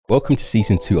Welcome to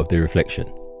Season 2 of The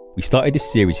Reflection. We started this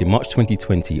series in March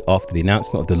 2020 after the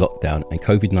announcement of the lockdown and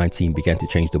COVID-19 began to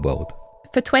change the world.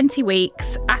 For 20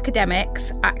 weeks,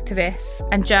 academics, activists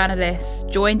and journalists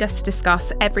joined us to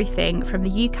discuss everything from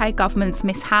the UK government's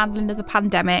mishandling of the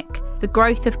pandemic, the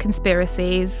growth of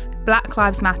conspiracies, Black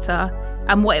Lives Matter,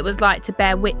 and what it was like to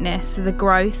bear witness to the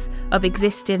growth of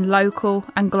existing local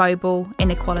and global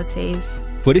inequalities.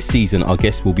 For this season, our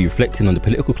guests will be reflecting on the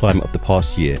political climate of the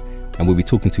past year, and we'll be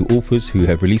talking to authors who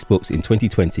have released books in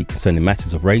 2020 concerning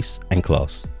matters of race and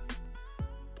class.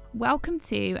 Welcome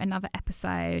to another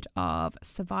episode of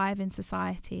Surviving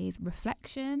Society's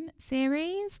Reflection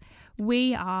series.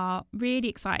 We are really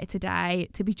excited today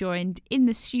to be joined in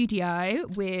the studio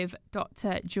with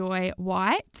Dr. Joy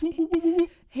White,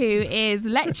 who is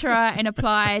lecturer in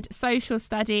applied social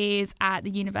studies at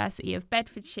the University of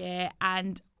Bedfordshire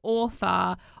and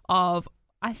author of,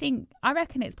 I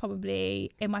reckon it's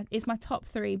probably it's my top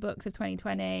 3 books of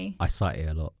 2020. I cite it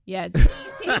a lot. Yeah, he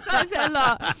cites it a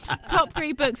lot. Top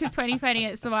 3 books of 2020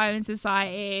 at Surviving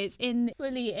Society. It's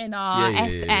fully in our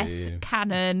SS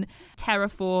canon.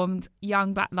 Terraformed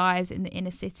Young Black Lives in the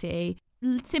Inner City.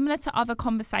 Similar to other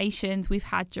conversations we've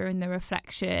had during the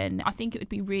reflection, I think it would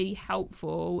be really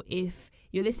helpful if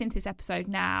you're listening to this episode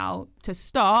now to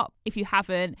stop, if you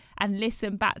haven't, and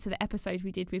listen back to the episode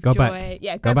we did with Joy. Back.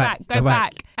 Yeah, go back.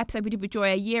 Episode we did with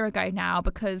Joy a year ago now,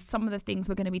 because some of the things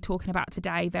we're going to be talking about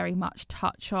today very much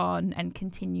touch on and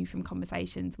continue from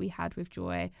conversations we had with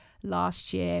Joy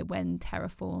last year when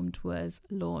Terraformed was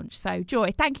launched. So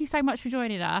Joy, thank you so much for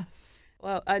joining us.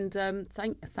 Well, and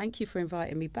thank you for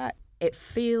inviting me back. It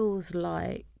feels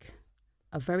like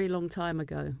a very long time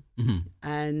ago. Mm-hmm.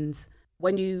 And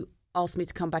when you asked me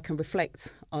to come back and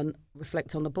reflect on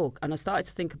the book, and I started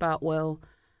to think about, well,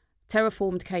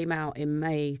 Terraformed came out in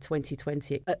May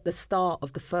 2020 at the start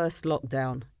of the first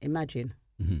lockdown. Imagine.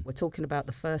 Mm-hmm. We're talking about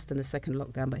the first and the second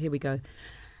lockdown, but here we go.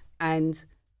 And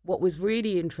what was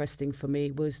really interesting for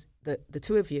me was that the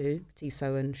two of you,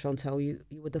 Tissot and Chantal, you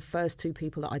were the first 2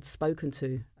 people that I'd spoken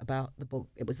to about the book.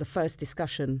 It was the first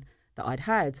discussion that I'd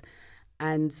had.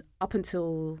 And up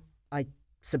until I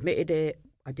submitted it,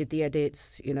 I did the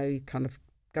edits, you kind of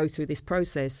go through this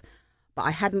process, but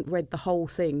I hadn't read the whole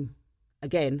thing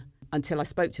again until I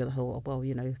spoke to you. I thought, well,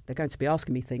 they're going to be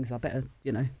asking me things. I better,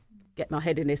 get my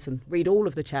head in this and read all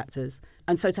of the chapters.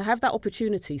 And so to have that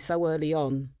opportunity so early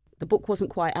on, the book wasn't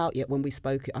quite out yet when we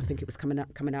spoke. I think it was coming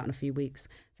out in a few weeks.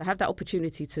 To have that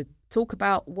opportunity to talk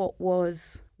about what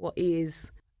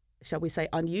is, shall we say,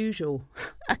 unusual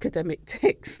academic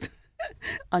text.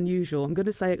 Unusual. I'm going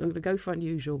to go for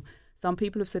unusual. Some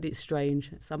people have said it's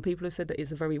strange. Some people have said that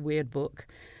it's a very weird book.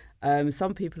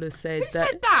 Some people have said Who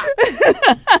said that?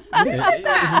 Who said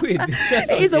that?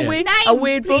 It is a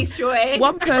weird please, book. Joy.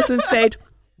 One person said,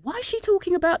 why is she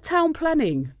talking about town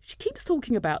planning? She keeps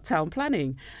talking about town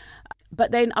planning.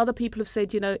 But then other people have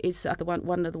said, it's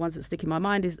one of the ones that stick in my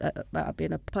mind is about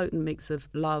being a potent mix of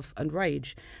love and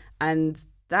rage. And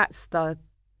that's the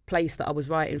place that I was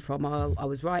writing from. I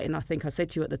was writing, I think I said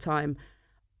to you at the time,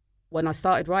 when I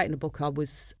started writing the book, I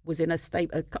was in a state,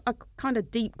 a kind of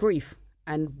deep grief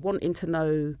and wanting to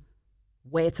know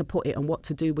where to put it and what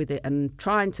to do with it and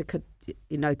trying to,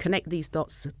 connect these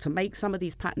dots to make some of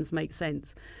these patterns make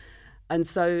sense. And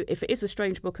so if it is a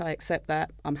strange book, I accept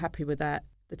that. I'm happy with that.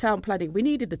 The town planning, we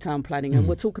needed the town planning, and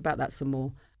we'll talk about that some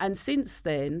more. And since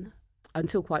then,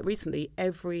 until quite recently,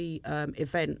 every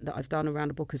event that I've done around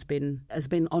the book has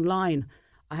been online.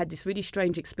 I had this really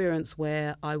strange experience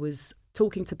where I was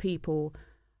talking to people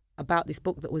about this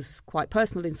book that was quite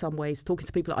personal in some ways, talking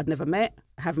to people that I'd never met,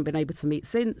 haven't been able to meet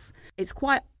since. It's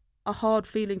quite a hard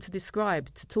feeling to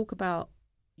describe, to talk about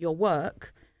your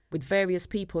work with various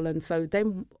people. And so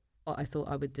then what I thought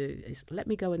I would do is let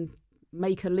me go and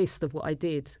make a list of what I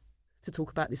did to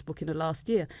talk about this book in the last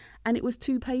year. And it was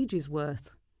 2 pages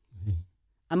worth.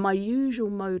 And my usual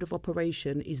mode of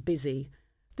operation is busy.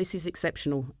 This is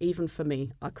exceptional, even for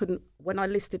me. When I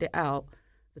listed it out,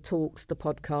 the talks, the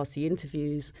podcasts, the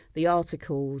interviews, the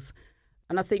articles,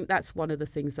 and I think that's one of the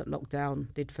things that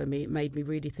lockdown did for me. It made me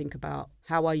really think about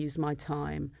how I use my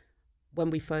time. When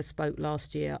we first spoke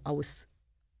last year,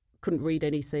 couldn't read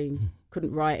anything,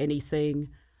 couldn't write anything,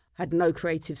 had no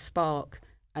creative spark,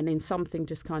 and then something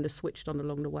just kind of switched on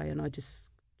along the way, and I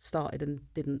just started and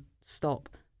didn't stop.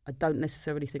 I don't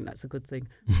necessarily think that's a good thing,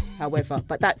 however,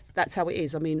 but that's how it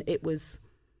is. I mean, it was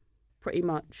pretty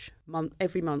much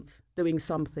every month doing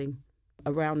something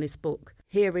around this book.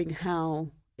 Hearing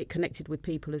how it connected with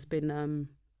people has been,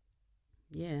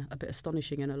 a bit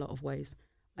astonishing in a lot of ways.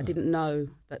 I didn't know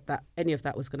that any of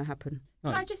that was going to happen.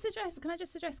 Can I just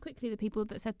address quickly the people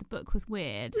that said the book was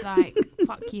weird? Like,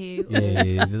 fuck you.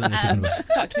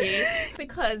 Fuck you.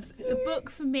 Because the book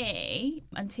for me,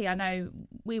 and T, I know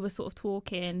we were sort of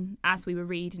talking as we were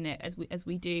reading it, as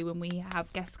we do when we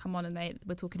have guests come on and they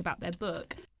were talking about their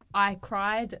book. I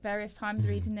cried at various times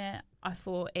reading it. I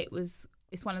thought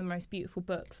it's one of the most beautiful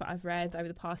books that I've read over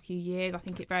the past few years. I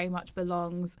think it very much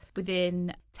belongs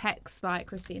within texts like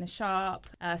Christina Sharp,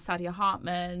 Saidiya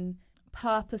Hartman,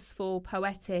 purposeful,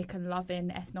 poetic and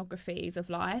loving ethnographies of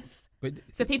life.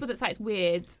 So people that say it's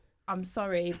weird, I'm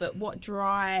sorry, but what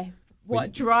dry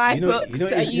books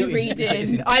are you reading?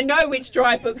 Listen, I know which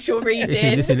dry books you're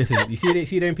reading. Listen. You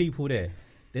see them people there?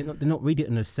 They're not reading it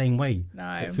in the same way.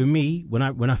 No. For me, when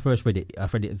I first read it,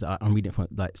 I've read it as I'm reading it from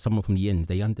like someone from the ends.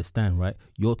 They understand, right?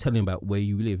 You're telling about where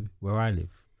you live, where I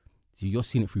live. So you're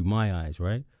seeing it through my eyes,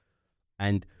 right?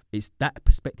 And it's that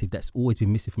perspective that's always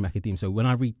been missing from academia. So when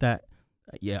I read that,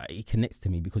 it connects to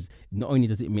me because not only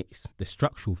does it mix the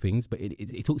structural things, but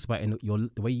it talks about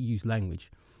the way you use language.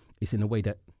 It's in a way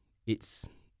that it's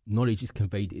knowledge is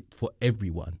conveyed for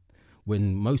everyone.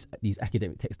 When most these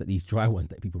academic texts, that these dry ones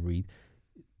that people read,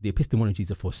 the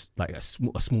epistemologies are for like a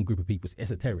small group of people. It's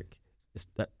esoteric.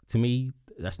 To me,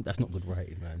 that's not good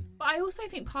writing, man. But I also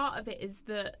think part of it is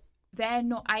that they're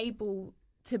not able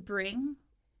to bring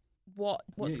what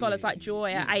scholars like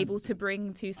Joy are able to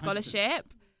bring to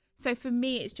scholarship. So for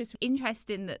me, it's just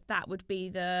interesting that would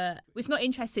be it's not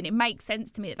interesting. It makes sense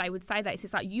to me that they would say that. It's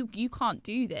just like, you can't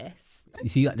do this. You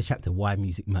see, like the chapter, Why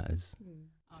Music Matters.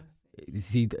 You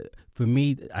see, for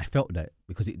me, I felt that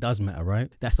because it does matter,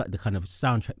 right? That's like the kind of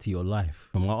soundtrack to your life.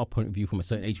 From our point of view, from a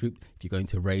certain age group, if you're going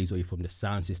to raves or you're from the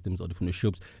sound systems or from the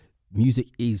shubs, music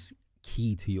is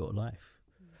key to your life.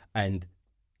 And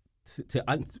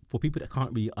for people that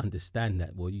can't really understand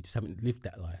that, well, you just haven't lived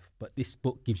that life. But this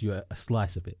book gives you a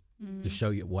slice of it to show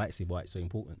you why it's so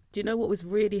important. Do you know what was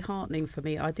really heartening for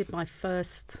me? I did my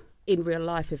first in real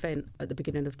life event at the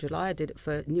beginning of July. I did it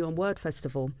for Newham Word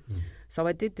Festival. So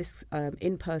I did this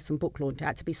in-person book launch. It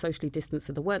had to be socially distanced,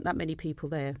 so there weren't that many people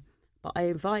there. But I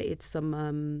invited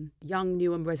some young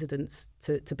Newham residents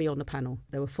to be on the panel.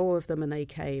 There were 4 of them and they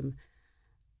came.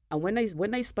 And when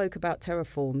they spoke about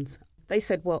Terraformed, they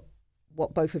said what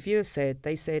both of you have said.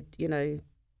 They said,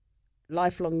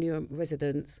 lifelong Newham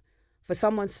residents, for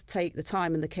someone to take the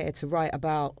time and the care to write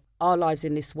about our lives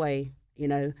in this way,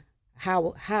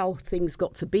 how things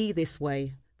got to be this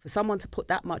way, for someone to put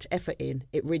that much effort in,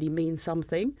 it really means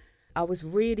something. I was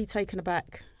really taken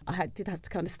aback. I did have to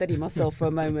kind of steady myself for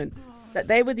a moment. That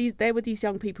they were these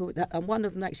young people, and one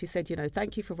of them actually said,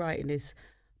 thank you for writing this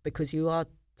because you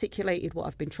articulated what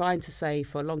I've been trying to say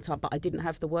for a long time, but I didn't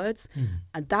have the words.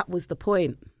 And that was the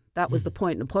point. That was the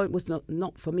point. The point was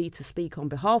not for me to speak on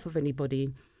behalf of anybody,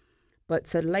 but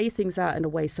to lay things out in a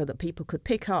way so that people could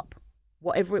pick up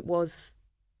whatever it was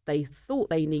they thought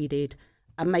they needed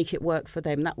and make it work for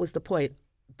them. That was the point.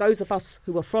 Those of us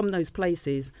who are from those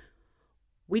places,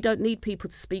 we don't need people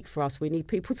to speak for us. We need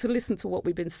people to listen to what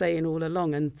we've been saying all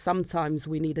along, and sometimes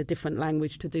we need a different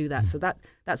language to do that. So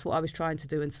that's what I was trying to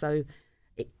do, and so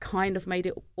it kind of made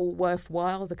it all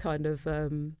worthwhile, the kind of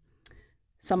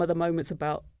some of the moments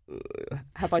about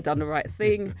have I done the right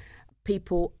thing?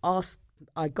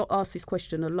 I got asked this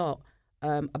question a lot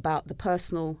about the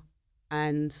personal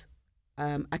and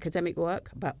academic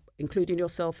work, about including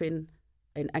yourself in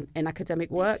academic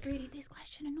work. This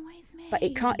question annoys me. But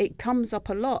it comes up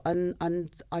a lot,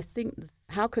 and I think,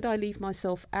 how could I leave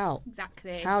myself out?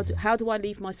 Exactly. How do I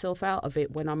leave myself out of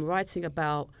it when I'm writing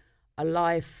about a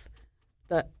life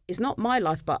that is not my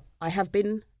life, but I have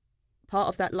been part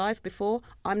of that life before.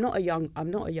 I'm not a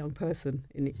young person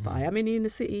in it, but I am in the inner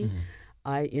city.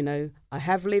 I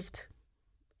have lived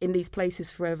in these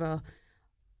places forever.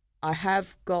 I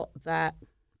have got that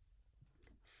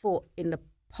foot in the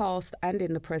past and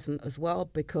in the present as well,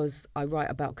 because I write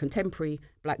about contemporary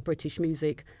Black British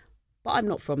music, but I'm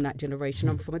not from that generation.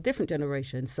 I'm from a different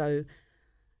generation. So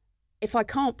if I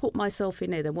can't put myself in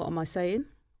there, then what am I saying?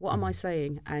 What am I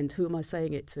saying? And who am I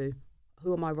saying it to?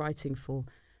 Who am I writing for?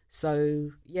 So,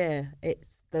 yeah,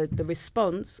 it's the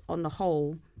response on the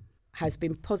whole has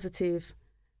been positive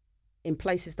in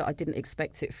places that I didn't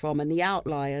expect it from. And the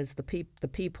outliers, the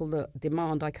people that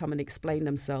demand I come and explain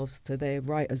themselves to their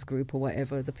writers group or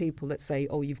whatever, the people that say,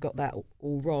 oh, you've got that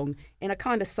all wrong, in a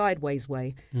kind of sideways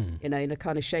way, in a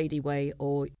kind of shady way,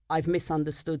 or I've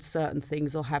misunderstood certain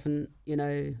things or haven't,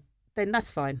 then that's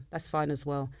fine. That's fine as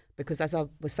well. Because as I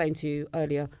was saying to you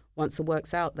earlier, once the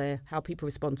work's out there, how people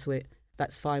respond to it,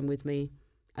 that's fine with me.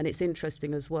 And it's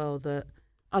interesting as well that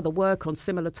other work on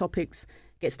similar topics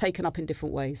gets taken up in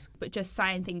different ways. But just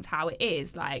saying things how it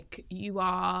is, like you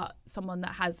are someone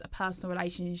that has a personal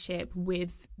relationship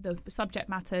with the subject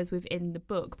matters within the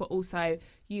book, but also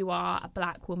you are a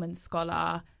Black woman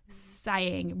scholar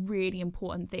saying really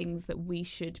important things that we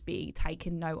should be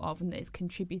taking note of, and that is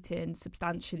contributing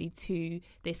substantially to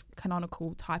this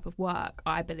canonical type of work,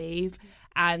 I believe.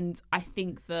 And I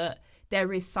think that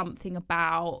there is something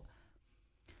about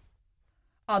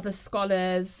other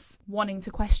scholars wanting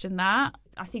to question that.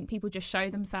 I think people just show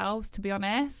themselves, to be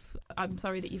honest. I'm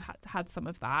sorry that you've had some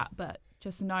of that, but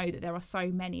just know that there are so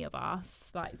many of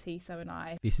us, like Tissot and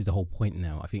I. This is the whole point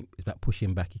now. I think it's about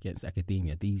pushing back against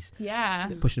academia.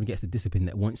 Pushing against the discipline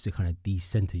that wants to kind of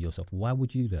decenter yourself. Why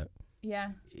would you do that? Yeah.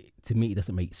 To me, it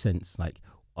doesn't make sense. Like,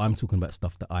 I'm talking about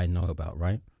stuff that I know about,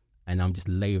 right? And I'm just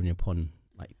layering upon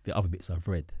like the other bits I've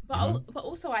read. But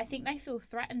also, I think they feel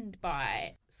threatened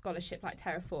by scholarship like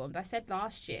Terraformed. I said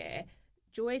last year,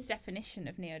 Joy's definition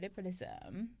of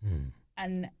neoliberalism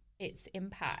and its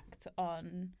impact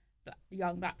on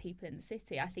young Black people in the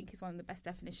city, I think is one of the best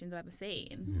definitions I've ever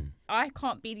seen. I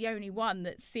can't be the only one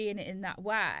that's seeing it in that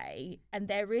way. And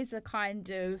there is a kind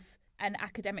of an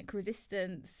academic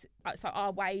resistance, so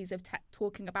our ways of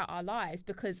talking about our lives,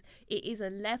 because it is a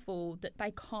level that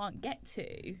they can't get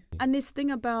to. And this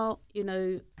thing about, you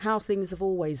know, how things have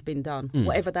always been done,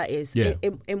 whatever that is,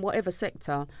 in whatever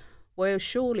sector, well,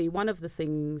 surely one of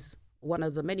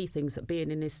the many things that being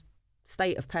in this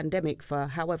state of pandemic for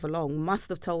however long must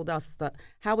have told us that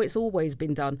how it's always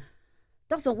been done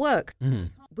doesn't work.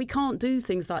 We can't do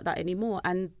things like that anymore.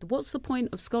 And what's the point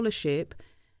of scholarship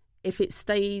if it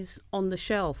stays on the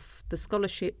shelf? The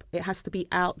scholarship, it has to be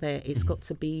out there. It's got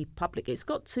to be public.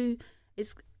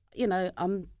 You know,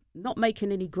 I'm not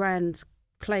making any grand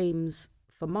claims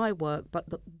for my work, but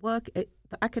the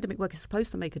academic work is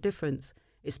supposed to make a difference.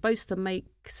 It's supposed to make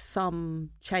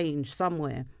some change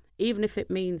somewhere, even if it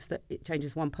means that it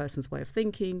changes one person's way of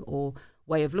thinking or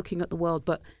way of looking at the world.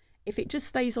 But if it just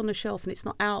stays on the shelf and it's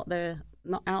not out there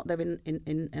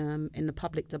in the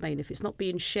public domain, if it's not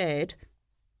being shared,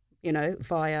 you know,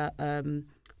 via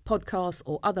podcasts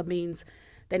or other means,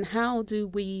 then how do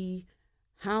we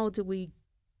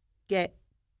get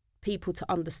people to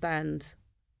understand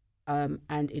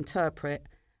and interpret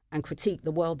and critique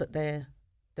the world that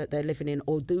they're living in?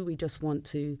 Or do we just want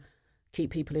to keep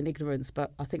people in ignorance?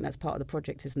 But I think that's part of the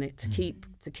project, isn't it? To keep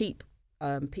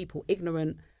people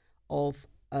ignorant of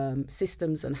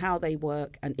systems and how they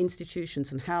work, and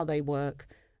institutions and how they work,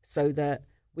 so that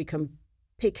we can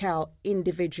pick out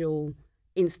individual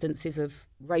instances of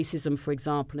racism, for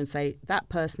example, and say that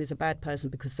person is a bad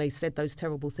person because they said those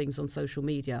terrible things on social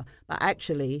media. But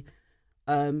actually,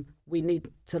 we need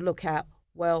to look at,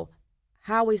 well,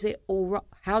 how is it all right?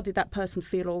 How did that person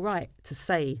feel all right to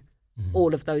say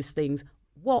all of those things?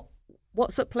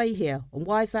 What's at play here, and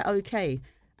why is that okay?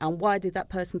 And why did that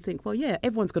person think, well, yeah,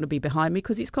 everyone's going to be behind me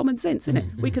because it's common sense, isn't it?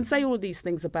 We can say all of these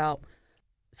things about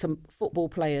some football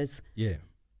players,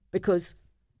 because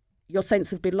your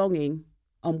sense of belonging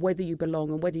and whether you belong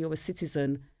and whether you're a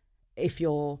citizen, if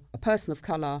you're a person of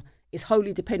colour, is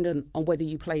wholly dependent on whether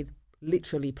you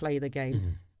literally play the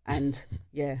game. And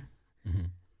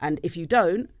and if you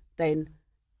don't, then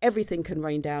everything can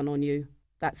rain down on you.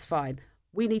 That's fine.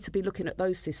 We need to be looking at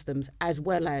those systems as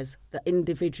well as the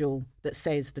individual that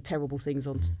says the terrible things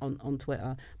on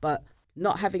Twitter. But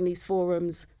not having these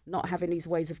forums, not having these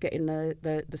ways of getting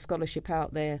the scholarship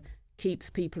out there, keeps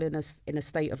people in a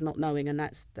state of not knowing, and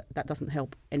that doesn't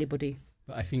help anybody.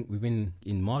 But I think in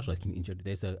marginalised communities,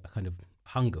 there's a kind of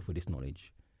hunger for this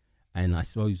knowledge. And I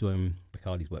suppose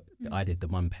Bacardi's work, the idea of the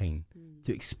mum pain,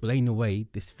 to explain away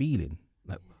this feeling.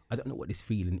 Like, I don't know what this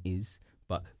feeling is,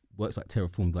 but works like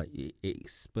Terraformed, like it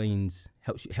explains,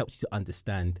 helps you to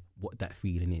understand what that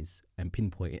feeling is and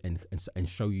pinpoint it and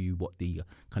show you what the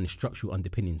kind of structural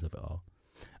underpinnings of it are.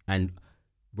 And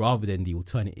rather than the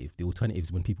alternative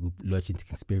is when people lurch into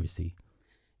conspiracy.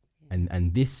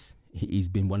 And this has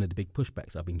been one of the big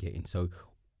pushbacks I've been getting. So,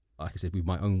 like I said, with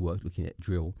my own work, looking at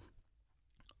drill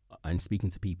and speaking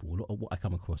to people, a lot of what I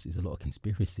come across is a lot of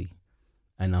conspiracy.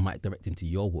 And I might direct them to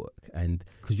your work. And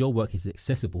because your work is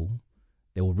accessible,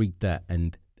 they will read that.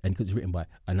 And because it's written by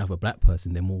another black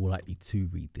person, they're more likely to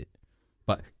read it.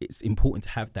 But it's important to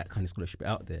have that kind of scholarship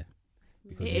out there.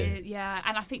 Because,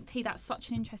 and I think, T, that's such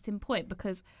an interesting point,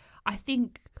 because I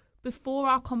think before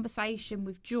our conversation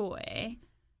with Joy,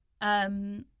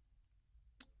 or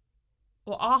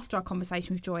after our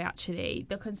conversation with Joy, actually,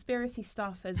 the conspiracy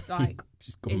stuff has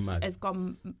has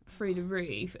gone through the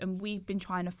roof, and we've been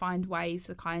trying to find ways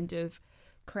to kind of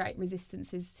create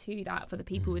resistances to that for the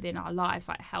people within our lives,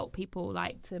 like help people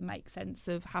like to make sense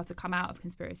of how to come out of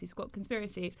conspiracies. We've got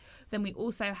conspiracies. Then we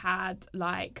also had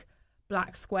like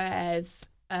black squares,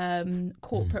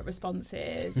 corporate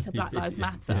responses to Black Lives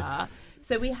Matter.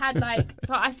 So we had like,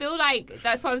 so I feel like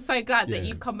that's why I'm so glad that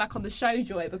you've come back on the show,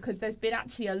 Joy, because there's been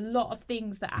actually a lot of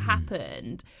things that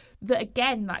happened that,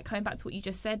 again, like coming back to what you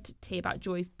just said, T, about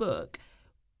Joy's book,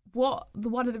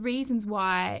 one of the reasons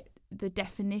why the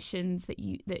definition that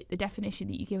you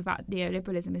give about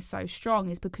neoliberalism is so strong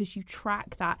is because you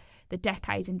track that the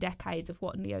decades and decades of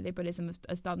what neoliberalism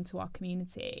has done to our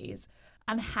communities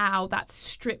and how that's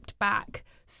stripped back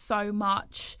so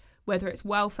much, whether it's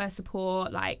welfare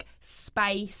support, like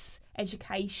space,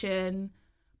 education,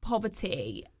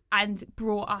 poverty, and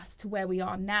brought us to where we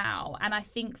are now. And I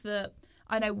think that,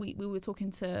 I know we were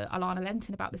talking to Alana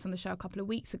Lenton about this on the show a couple of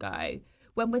weeks ago.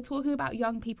 When we're talking about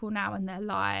young people now and their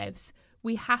lives,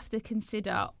 we have to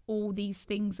consider all these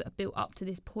things that have built up to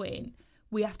this point.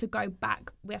 We have to go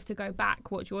back.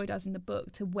 What Joy does in the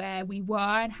book, to where we were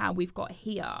and how we've got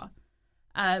here,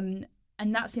 and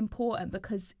that's important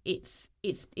because it's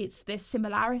there's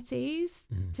similarities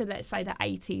to, let's say, the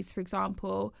 80s, for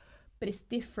example, but it's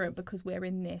different because we're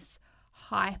in this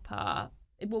hyper.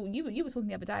 Well, you were talking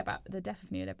the other day about the death of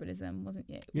neoliberalism, wasn't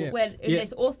you? Yeah. We're in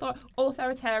this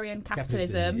authoritarian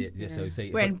capitalism. So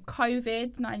we're in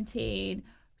COVID-19,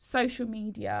 social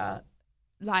media,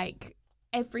 like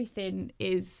everything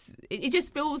is. It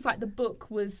just feels like the book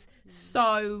was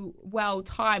so well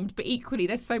timed, but equally,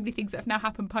 there's so many things that have now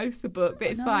happened post the book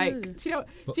that it's like, do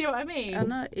you know what I mean? I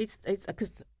know it's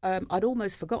because I'd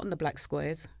almost forgotten the black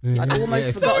squares. I'd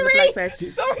almost forgotten the black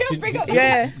squares. Sorry, I'll bring up.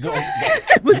 Yeah,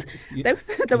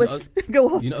 there was.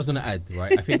 Go on. You know, I was going to add,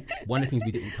 right? I think one of the things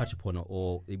we didn't touch upon,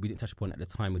 or we didn't touch upon at the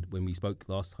time when we spoke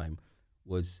last time,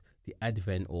 was the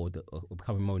advent or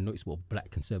becoming more noticeable of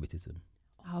black conservatism.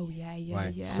 Oh yeah.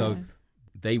 Right. So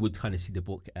they would kind of see the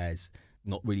book as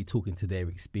not really talking to their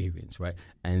experience, right?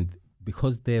 And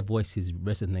because their voices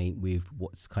resonate with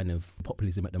what's kind of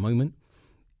populism at the moment,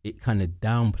 it kind of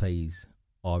downplays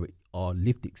our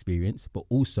lived experience, but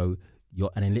also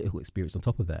your analytical experience on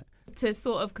top of that. To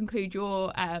sort of conclude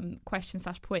your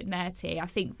question/point there, T, I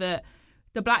think that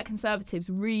the black conservatives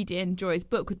reading Joy's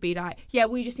book would be like, yeah,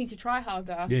 we just need to try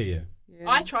harder. Yeah.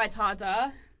 I tried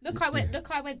harder. I went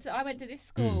to this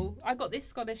school. I got this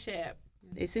scholarship.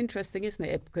 It's interesting, isn't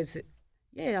it? Because,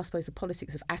 I suppose the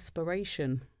politics of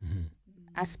aspiration,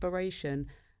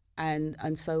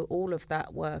 and so all of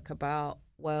that work about,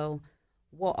 well,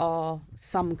 what are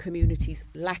some communities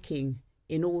lacking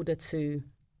in order to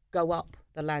go up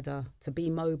the ladder, to be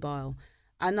mobile?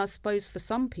 And I suppose for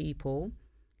some people,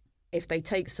 if they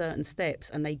take certain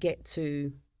steps and they get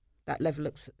to that level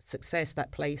of success,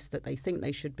 that place that they think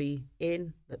they should be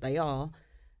in, that they are,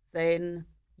 then,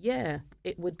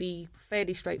 it would be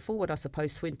fairly straightforward, I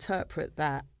suppose, to interpret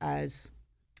that as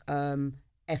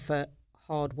effort,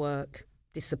 hard work,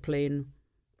 discipline,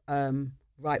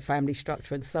 right family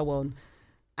structure and so on,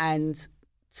 and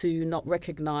to not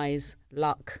recognise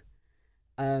luck,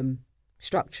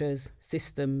 structures,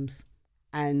 systems,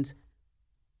 and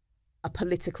a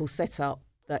political setup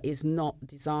that is not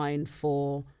designed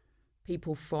for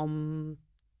people from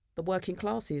the working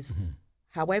classes,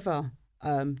 however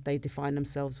they define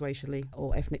themselves racially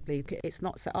or ethnically. It's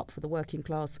not set up for the working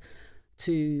class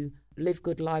to live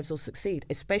good lives or succeed,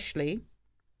 especially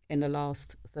in the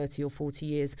last 30 or 40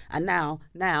 years. And now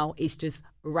it's just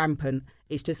rampant.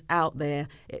 It's just out there.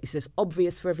 It's just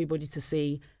obvious for everybody to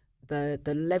see the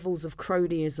levels of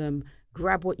cronyism.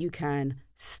 Grab what you can,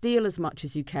 steal as much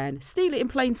as you can, steal it in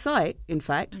plain sight, in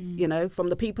fact, from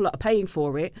the people that are paying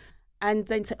for it, and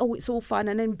then say, oh, it's all fine,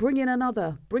 and then bring in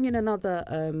another. Dido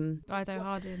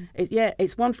Harding.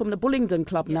 It's one from the Bullingdon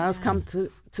Club now has come to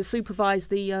supervise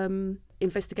the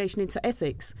investigation into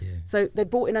ethics. Yeah. So they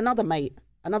brought in another mate,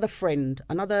 another friend,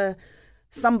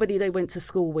 somebody they went to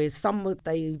school with, someone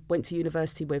they went to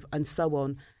university with, and so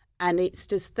on. And it's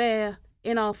just there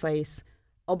in our face,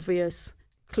 obvious,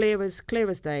 clear as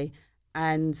day,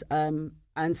 and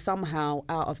somehow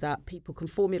out of that people can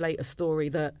formulate a story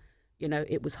that,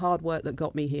 it was hard work that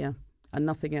got me here and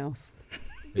nothing else.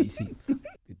 But you see,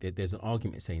 there's an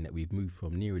argument saying that we've moved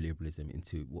from neoliberalism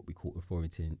into what we call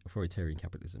authoritarian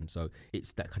capitalism. So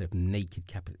it's that kind of naked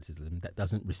capitalism that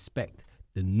doesn't respect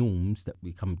the norms that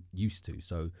we come used to.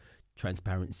 So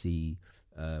transparency,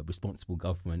 responsible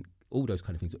government, all those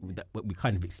kind of things that we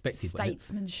kind of expected.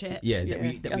 Statesmanship.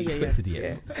 That we expected.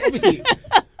 Yeah. Obviously,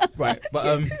 right.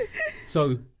 But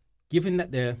so given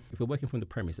that if we're working from the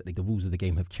premise that the rules of the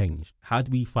game have changed, how do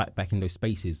we fight back in those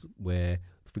spaces where,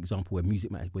 for example, where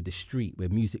music matters, where the street, where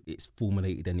music it's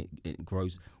formulated and it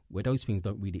grows, where those things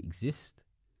don't really exist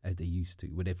as they used to,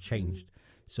 where they've changed.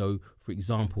 So, for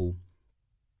example,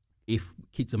 if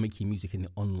kids are making music in the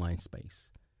online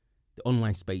space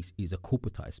is a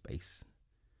corporatized space.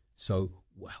 So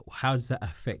how does that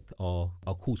affect our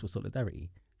calls for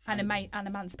solidarity? And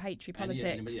emancipatory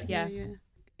politics. Yeah.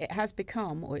 It has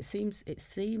become, or it seems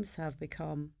to have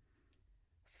become,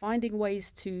 finding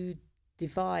ways to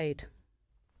divide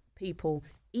people,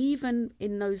 even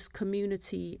in those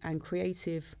community and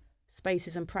creative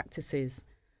spaces and practices.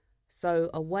 So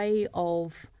a way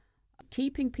of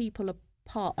keeping people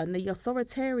apart, and the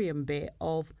authoritarian bit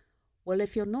of, well,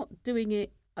 if you're not doing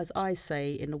it as I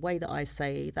say, in the way that I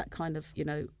say, that kind of,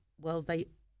 well, they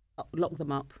lock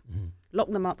them up. Lock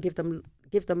them up, give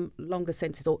them longer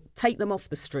sentences, or take them off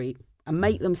the street and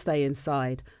make them stay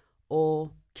inside,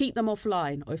 or keep them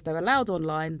offline. Or if they're allowed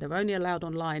online, they're only allowed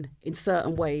online in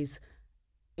certain ways,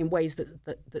 in ways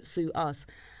that suit us.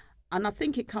 And I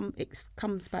think it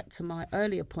comes back to my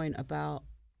earlier point about,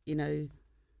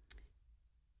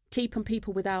 keeping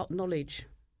people without knowledge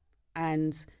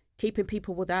and keeping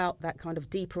people without that kind of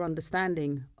deeper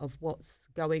understanding of what's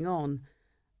going on.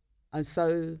 And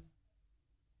so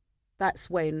that's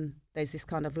when there's this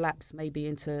kind of lapse maybe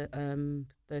into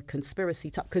the conspiracy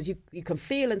type, because you can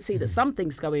feel and see that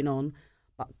something's going on,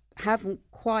 but haven't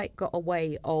quite got a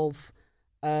way of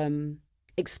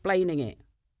explaining it.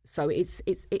 So it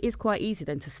is quite easy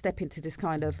then to step into this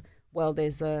kind of, well,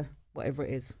 there's whatever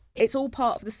it is. It's all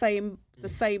part of the same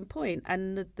point.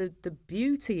 And the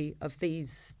beauty of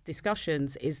these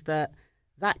discussions is that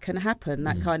can happen,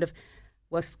 that kind of,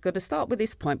 we're going to start with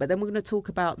this point, but then we're going to talk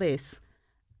about this.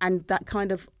 And that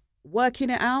kind of working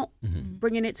it out,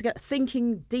 bringing it together,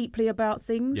 thinking deeply about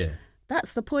things. Yeah.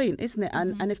 That's the point, isn't it?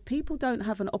 And if people don't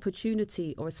have an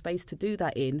opportunity or a space to do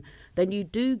that in, then you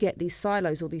do get these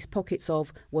silos or these pockets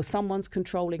of, well, someone's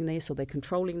controlling this, or they're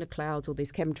controlling the clouds, or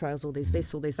there's chemtrails, or there's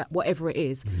this, or there's that, whatever it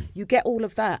is. You get all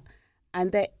of that.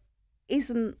 And there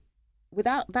isn't,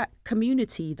 without that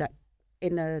community, that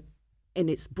in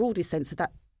its broadest sense, of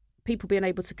that people being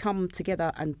able to come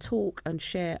together and talk and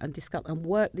share and discuss and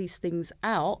work these things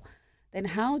out, then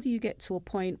how do you get to a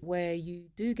point where you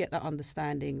do get that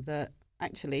understanding that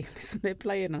actually, listen, they're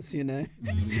playing us,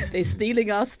 they're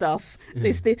stealing our stuff.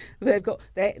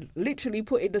 They're literally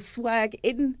putting the swag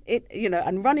in it,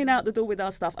 and running out the door with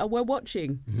our stuff, and we're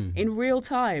watching in real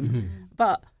time.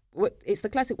 But it's the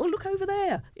classic, well, look over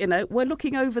there, we're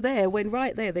looking over there when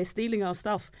right there they're stealing our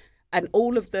stuff. And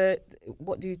all of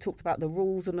what you talked about, the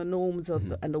rules and the norms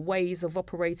of and the ways of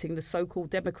operating, the so-called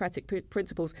democratic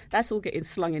principles, that's all getting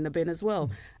slung in the bin as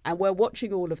well. And we're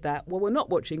watching all of that. Well, we're not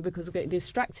watching because we're getting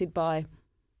distracted by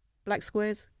black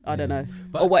squares, I don't know,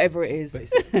 or whatever it is.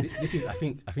 But this is, I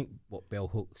think what Bell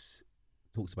Hooks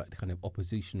talks about, the kind of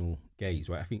oppositional gaze,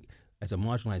 right? I think as a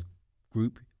marginalised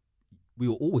group, we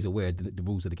were always aware that the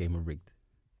rules of the game are rigged.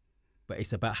 But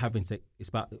it's about it's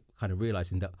about kind of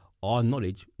realising that our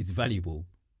knowledge is valuable.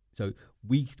 So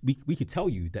we could tell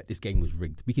you that this game was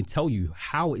rigged. We can tell you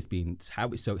how it's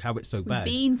so bad.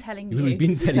 We've been telling you. We've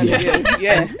been telling you.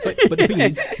 Yeah. But the thing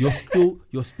is,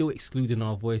 you're still excluding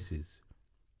our voices,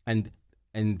 or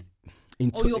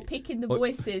you're picking the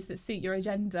voices that suit your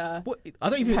agenda. I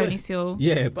don't even. Tony Sewell.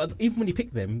 Yeah, but even when you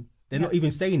pick them, they're not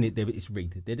even saying it's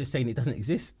rigged. They're just saying it doesn't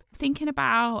exist. Thinking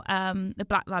about the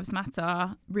Black Lives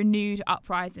Matter renewed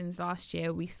uprisings last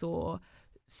year, we saw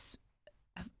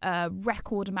a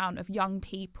record amount of young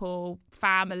people,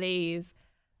 families,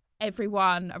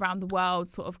 everyone around the world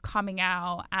sort of coming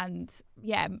out and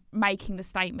making the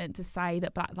statement to say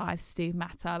that Black lives do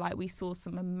matter. Like, we saw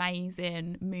some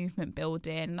amazing movement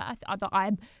building that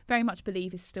I very much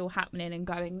believe is still happening and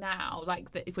going now.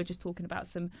 Like, that if we're just talking about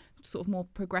some sort of more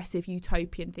progressive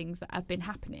utopian things that have been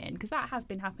happening, because that has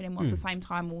been happening whilst at the same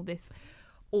time all this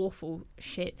awful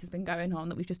shit has been going on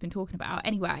that we've just been talking about.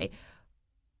 Anyway,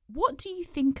 what do you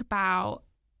think about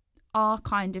our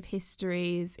kind of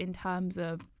histories in terms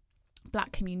of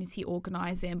Black community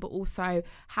organising, but also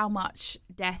how much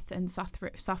death and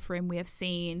suffering we have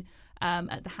seen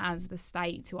at the hands of the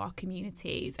state to our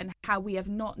communities, and how we have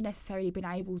not necessarily been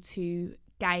able to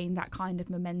gain that kind of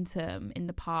momentum in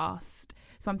the past?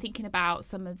 So I'm thinking about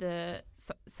some of the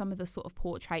sort of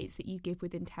portraits that you give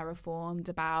within Terraformed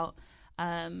about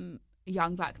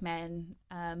young Black men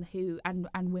who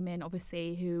and women,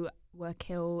 obviously, who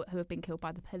have been killed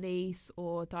by the police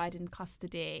or died in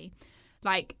custody.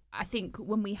 Like, I think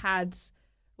when we had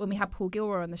Paul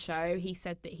Gilroy on the show, he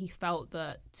said that he felt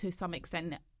that to some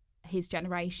extent his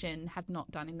generation had not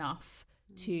done enough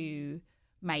to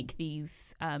make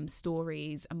these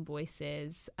stories and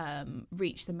voices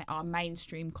reach our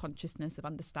mainstream consciousness of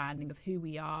understanding of who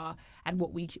we are and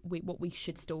what we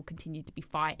should still continue to be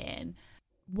fighting.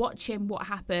 Watching what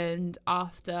happened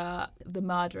after the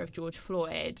murder of George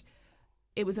Floyd,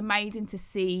 it was amazing to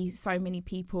see so many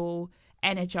people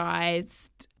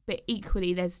energized, but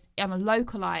equally there's from a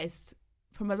localized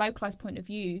point of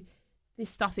view, this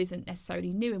stuff isn't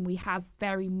necessarily new, and we have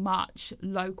very much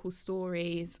local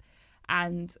stories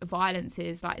and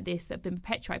violences like this that have been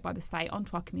perpetuated by the state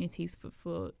onto our communities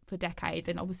for decades.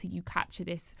 And obviously you capture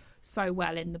this so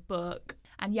well in the book.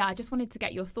 And yeah, I just wanted to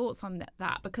get your thoughts on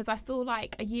that, because I feel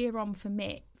like a year on for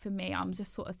me, I'm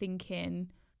just sort of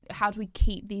thinking, how do we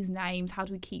keep these names? How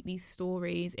do we keep these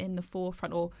stories in the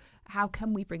forefront, or how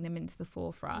can we bring them into the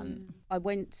forefront? I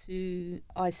went to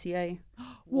ICA.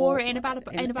 War in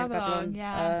Babylon,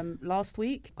 yeah. Last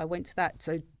week, I went to that.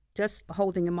 So just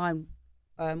holding in mind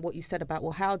what you said about,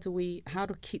 well, how do we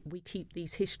keep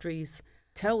these histories,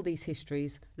 tell these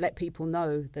histories, let people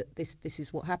know that this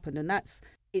is what happened, and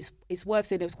it's worth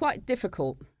saying. It was quite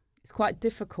difficult. It's quite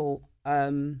difficult.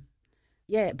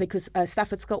 Because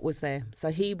Stafford Scott was there, so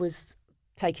he was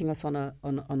taking us on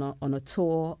a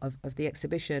tour of the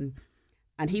exhibition,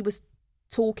 and he was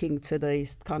talking to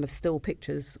these kind of still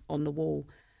pictures on the wall.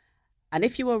 And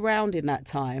if you were around in that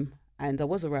time, and I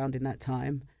was around in that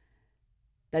time,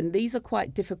 then these are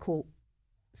quite difficult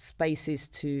spaces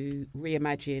to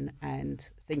reimagine and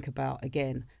think about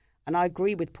again. And I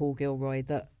agree with Paul Gilroy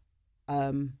that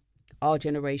our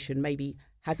generation maybe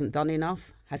hasn't done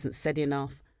enough, hasn't said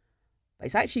enough. But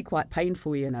it's actually quite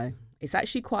painful, you know. It's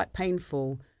actually quite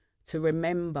painful to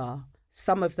remember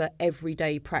some of the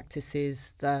everyday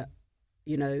practices that,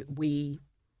 you know, we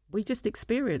just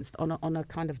experienced on a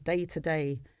kind of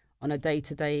day-to-day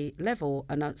level.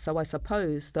 And so I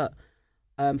suppose that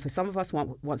for some of us,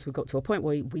 once we got to a point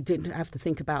where we didn't have to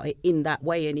think about it in that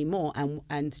way anymore,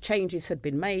 and changes had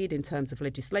been made in terms of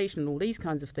legislation and all these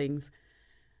kinds of things,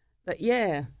 that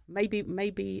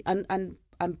maybe and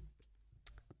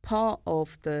part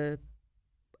of the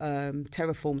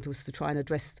Terraformed was to try and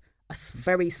address a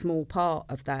very small part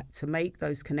of that, to make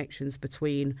those connections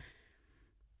between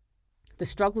the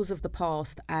struggles of the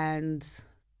past and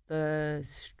the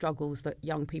struggles that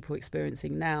young people are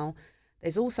experiencing now.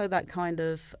 There's also that kind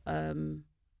of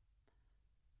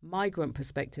migrant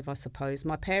perspective, I suppose.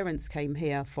 My parents came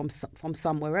here from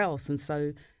somewhere else, and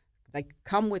so they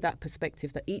come with that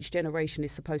perspective that each generation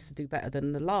is supposed to do better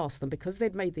than the last. And because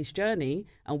they'd made this journey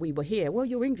and we were here, well,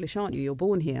 you're English, aren't you? You're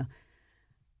born here.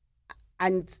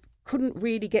 And couldn't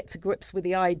really get to grips with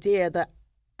the idea that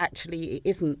actually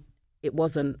it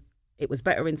was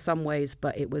better in some ways,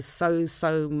 but it was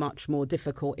so much more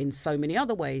difficult in so many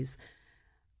other ways.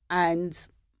 And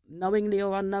knowingly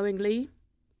or unknowingly,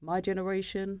 my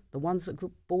generation, the ones that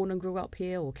were born and grew up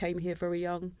here or came here very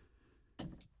young,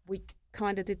 we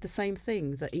kind of did the same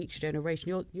thing, that each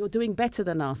generation, you're doing better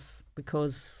than us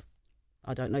because,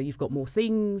 I don't know, you've got more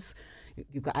things,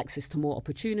 you've got access to more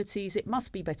opportunities, it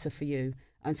must be better for you.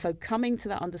 And so coming to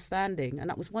that understanding, and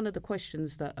that was one of the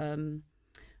questions that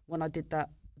when I did the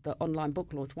online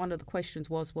book launch, one of the questions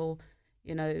was, well,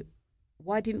 you know,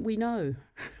 why didn't we know?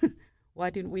 Why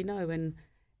didn't we know? And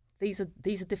these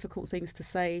are difficult things to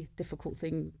say, difficult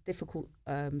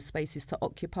spaces to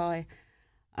occupy,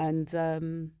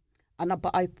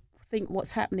 but I think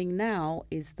what's happening now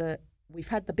is that we've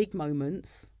had the big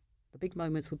moments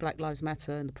with Black Lives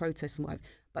Matter and the protests and whatever,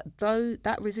 but though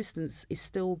that resistance is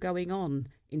still going on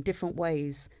in different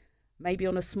ways, maybe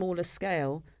on a smaller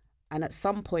scale, and at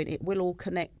some point it will all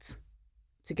connect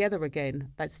together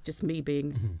again. That's just me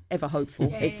being ever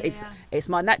hopeful. It's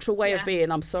my natural way of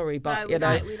being. I'm sorry, but we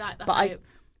like the hope.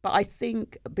 But I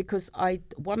think because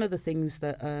one of the things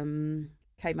that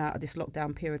came out of this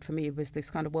lockdown period for me was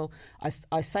this kind of, well,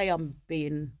 I say I'm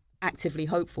being actively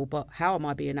hopeful, but how am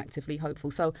I being actively hopeful?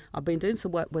 So I've been doing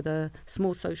some work with a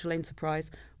small social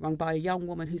enterprise run by a young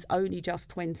woman who's only just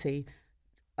 20,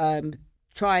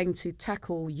 trying to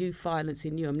tackle youth violence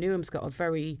in Newham. Newham's got a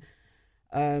very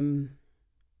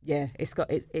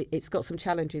it's got some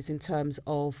challenges in terms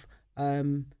of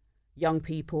young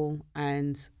people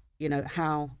and, you know,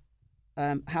 how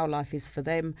life is for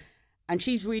them, and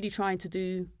she's really trying to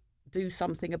do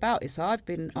something about it. So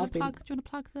do you want to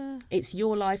plug the? It's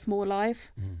Your Life More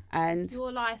Life, and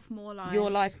Your Life More Life. Your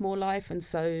Life More Life, and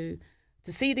so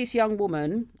to see this young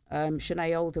woman,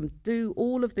 Shanae Oldham, do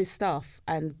all of this stuff,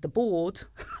 and the board,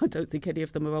 I don't think any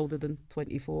of them are older than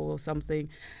 24 or something,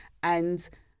 and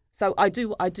so I do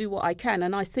what I can,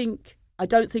 and I think I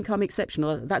don't think I'm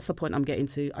exceptional. That's the point I'm getting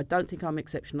to. I don't think I'm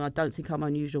exceptional. I don't think I'm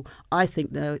unusual. I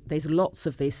think there's lots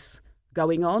of this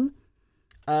going on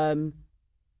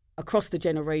across the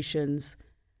generations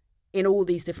in all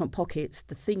these different pockets.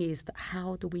 The thing is that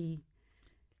how do we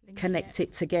connect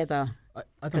it together?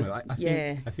 I don't know.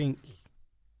 I think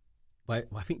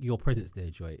your presence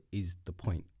there, Joy, is the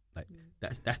point. Like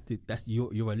that's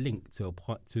you're a link to a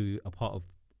part of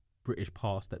British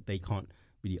past that they can't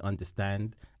really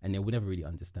understand, and they will never really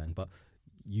understand. But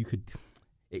you could,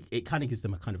 it kind of gives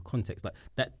them a kind of context like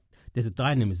that. There's a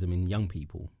dynamism in young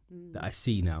people that I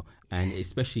see now, and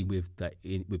especially with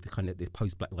with the kind of the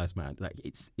post Black Lives Matter, like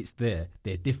it's there.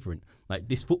 They're different. Like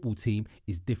this football team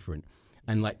is different,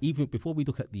 and like even before we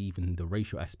look at the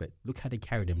racial aspect, look how they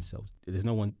carry themselves. There's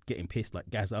no one getting pissed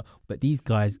like Gaza, but these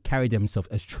guys carry themselves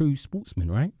as true sportsmen,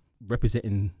 right?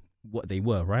 Representing what they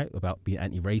were, right? About being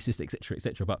anti-racist, etc.,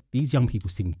 etc. But these young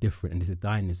people seem different, and there's a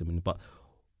dynamism. But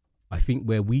I think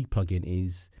where we plug in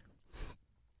is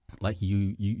like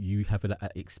you have an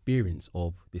experience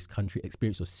of this country,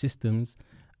 experience of systems,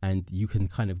 and you can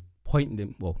kind of point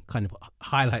them, kind of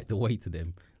highlight the way to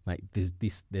them. Like there's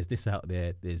this out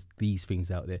there, there's these things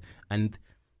out there, and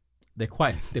they're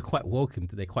quite welcome.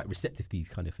 They're quite receptive to these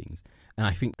kind of things. And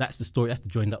I think that's the story. That's the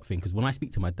joined up thing. Because when I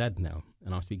speak to my dad now,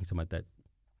 and I'm speaking to my dad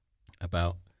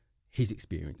about his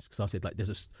experience, because I said like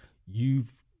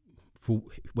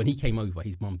when he came over,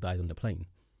 his mum died on the plane.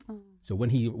 So when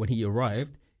he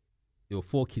arrived, there were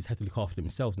 4 kids had to look after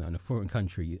themselves now in a foreign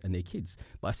country and their kids.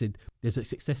 But I said, there's a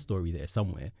success story there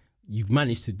somewhere. You've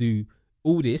managed to do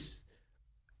all this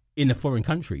in a foreign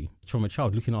country from a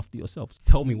child, looking after yourself.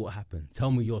 Tell me what happened. Tell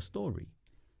me your story.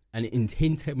 And in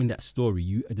him telling that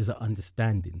story, there's an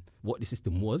understanding what the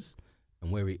system was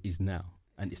and where it is now.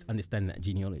 And it's understanding that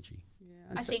genealogy.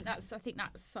 I think that's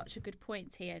such a good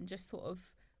point here, and just sort of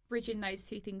bridging those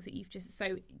two things that you've just.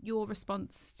 So your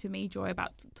response to me, Joy,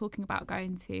 about talking about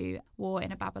going to War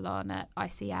in a Babylon at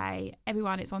ICA.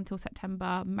 Everyone, it's on till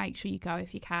September. Make sure you go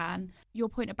if you can. Your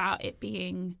point about it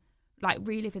being like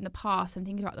reliving the past and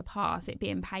thinking about the past, it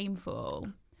being painful.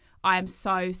 I am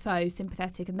so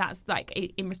sympathetic, and that's like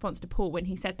in response to Paul when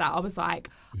he said that. I was like,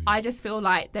 I just feel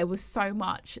like there was so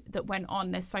much that went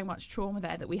on. There's so much trauma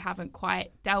there that we haven't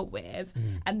quite dealt with.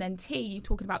 And then you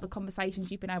talking about the conversations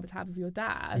you've been able to have with your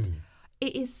dad.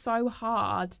 It is so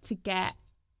hard to get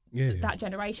that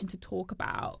generation to talk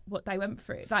about what they went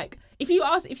through. Like if you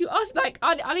ask, like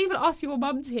I'll even ask your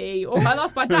mum, T, or I'll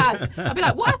ask my dad. I'll be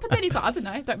like, what happened then? He's like, I don't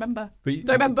know, don't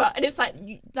remember. And it's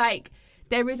like.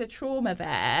 There is a trauma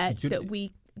there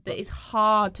that is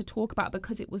hard to talk about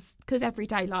because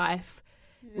everyday life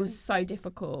was so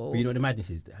difficult. But you know what the madness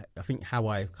is? I think how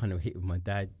I kind of hit with my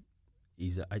dad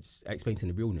is I explained to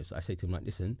him the realness. I say to him like,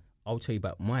 listen, I'll tell you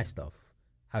about my stuff,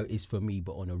 how it is for me,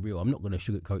 but on a real. I'm not going to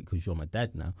sugarcoat it because you're my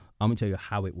dad now. I'm going to tell you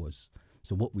how it was.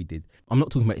 So what we did. I'm not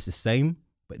talking about it's the same,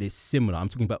 but it's similar. I'm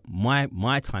talking about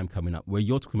my time coming up, where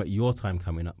you're talking about your time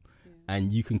coming up. And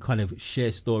you can kind of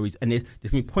share stories, and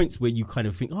there's been points where you kind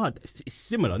of think, it's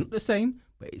similar, not the same,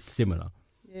 but it's similar.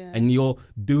 Yeah. And you're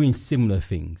doing similar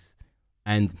things.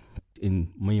 And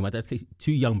in me and my dad's case,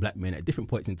 2 young black men at different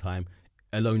points in time,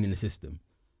 alone in the system,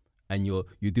 and you're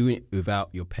doing it without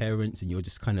your parents, and you're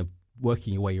just kind of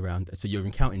working your way around. So you're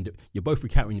both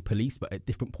encountering the police, but at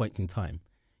different points in time.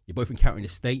 You're both encountering the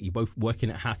state. You're both working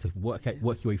at how to work your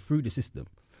way through the system.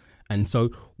 And so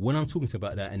when I'm talking to him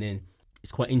about that, and then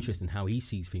it's quite interesting how he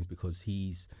sees things because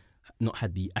he's not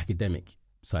had the academic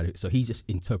side of it. So he's just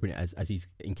interpreting it as he's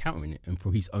encountering it and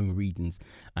for his own reasons.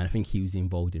 And I think he was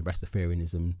involved in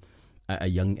Rastafarianism at a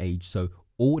young age. So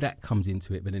all that comes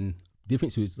into it. But then the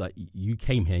difference was like you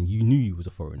came here and you knew you was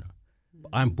a foreigner. But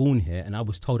I'm born here and I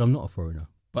was told I'm not a foreigner.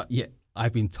 But yet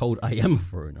I've been told I am a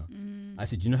foreigner. I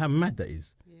said, you know how mad that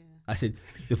is? Yeah. I said,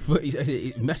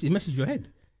 it messes your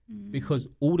head. Because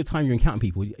all the time you're encountering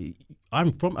people, I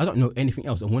don't know anything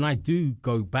else. And when I do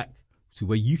go back to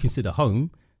where you consider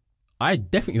home, I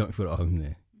definitely don't feel at home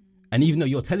there. And even though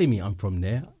you're telling me I'm from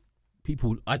there,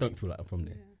 I don't feel like I'm from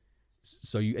there. Yeah.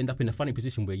 So you end up in a funny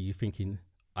position where you're thinking,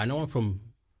 I know I'm from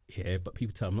here, but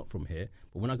people tell I'm not from here.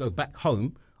 But when I go back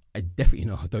home, I definitely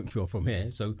know I don't feel from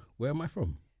here. So where am I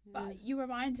from? But you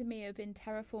reminded me of in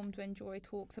Terraformed when Joy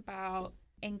talks about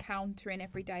encountering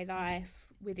everyday life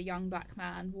with a young black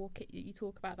man. You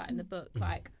talk about that in the book,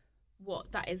 like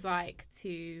what that is like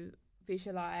to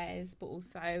visualize, but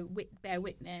also bear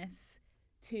witness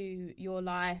to your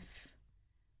life,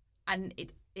 and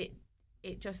it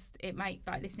makes,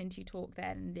 like, listening to you talk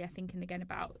then, and thinking again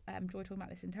about Joy talking about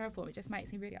this in Terraform, it just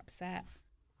makes me really upset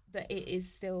that it is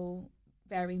still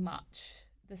very much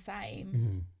the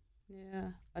same.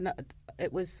 Yeah, and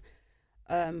it was.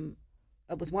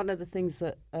 it was one of the things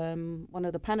that one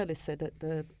of the panelists said at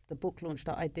the book launch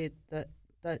that I did, that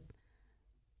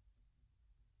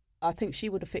I think she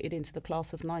would have fitted into the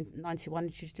class of 91.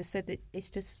 She just said that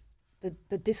it's just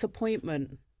the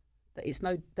disappointment that it's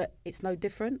no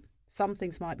different. Some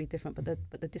things might be different, but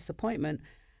the disappointment.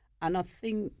 And I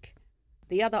think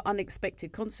the other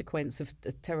unexpected consequence of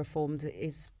the Terraformed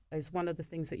is one of the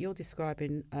things that you're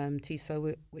describing,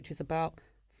 Tiso, which is about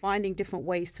finding different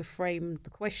ways to frame the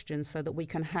question so that we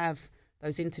can have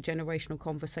those intergenerational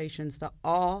conversations that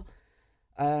are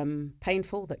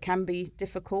painful, that can be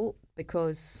difficult,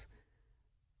 because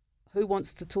who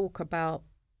wants to talk about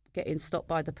getting stopped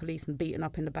by the police and beaten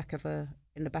up in the back of a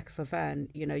van?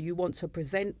 You know, you want to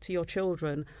present to your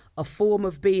children a form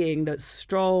of being that's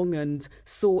strong and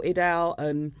sorted out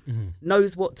and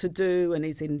knows what to do and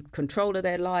is in control of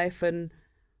their life. And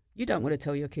you don't want to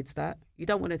tell your kids that. You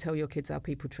don't want to tell your kids how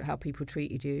people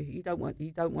treated you. You don't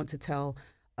want to tell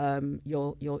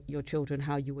your children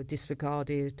how you were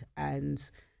disregarded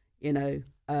and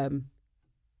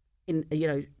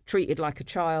treated like a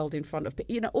child in front of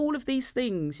all of these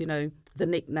things. The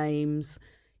nicknames.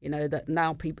 That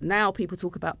now people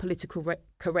talk about political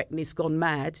correctness gone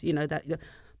mad.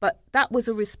 But that was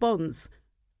a response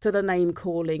to the name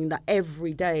calling, that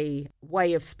everyday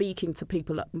way of speaking to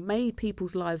people that made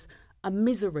people's lives a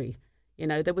misery.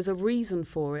 There was a reason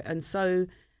for it, and so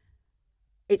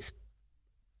it's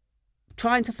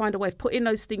trying to find a way of putting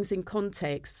those things in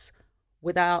context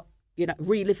without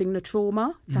reliving the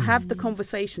trauma. To have the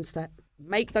conversations that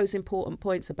make those important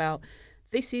points about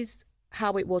this is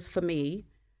how it was for me.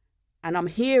 And I'm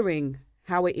hearing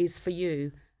how it is for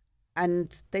you.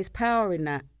 And there's power in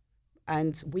that.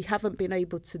 And we haven't been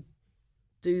able to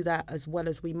do that as well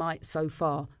as we might so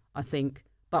far, I think.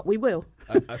 But we will.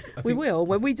 We will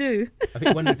when we do. I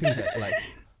think one of the things that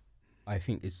I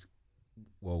think is,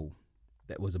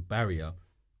 that was a barrier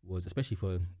was, especially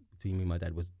between me and my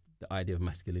dad, was the idea of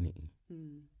masculinity.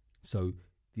 So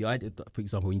the idea, for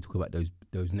example, when you talk about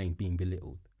those names being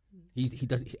belittled, he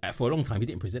does, for a long time he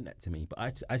didn't present that to me, but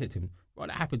I said to him, "Well,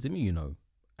 that happened to me, and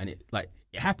it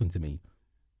happened to me,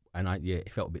 and it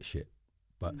felt a bit shit,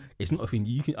 but it's not a thing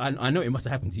you can. I know it must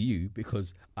have happened to you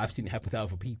because I've seen it happen to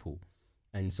other people,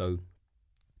 and so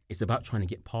it's about trying to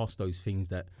get past those things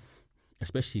that,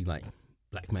 especially like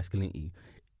black masculinity,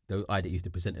 the idea is to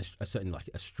present a certain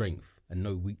a strength and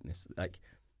no weakness. I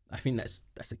think that's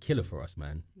a killer for us,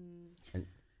 man." And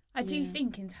I do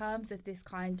think in terms of this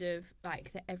kind of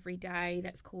the everyday,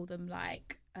 let's call them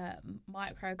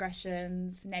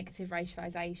microaggressions, negative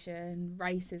racialization,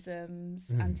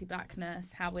 racisms,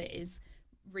 anti-blackness, how it is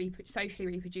socially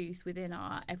reproduced within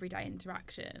our everyday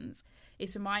interactions.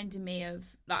 It's reminding me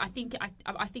of I think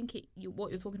what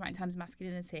you're talking about in terms of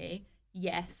masculinity,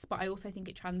 yes, but I also think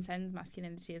it transcends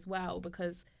masculinity as well,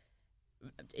 because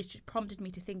it just prompted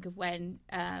me to think of when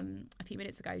a few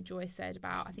minutes ago Joy said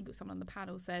about, I think it was someone on the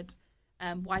panel said,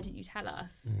 why didn't you tell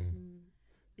us?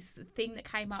 It's the thing that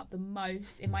came up the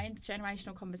most in my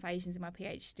intergenerational conversations in my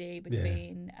PhD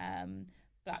between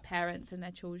black parents and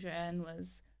their children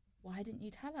was, why didn't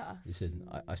you tell us? Listen,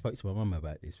 I spoke to my mum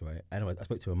about this, right? And I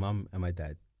spoke to my mum and my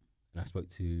dad, and I spoke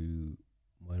to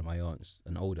one of my aunts,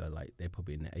 an older, they're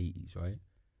probably in their 80s, right?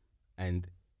 And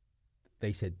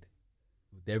they said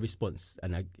their response,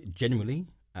 and generally,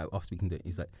 after speaking to it,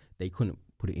 is they couldn't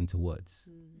put it into words.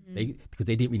 Because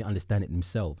they didn't really understand it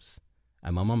themselves.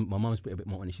 And my mum's put a bit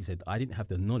more on it. She said, I didn't have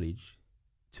the knowledge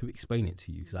to explain it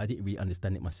to you because I didn't really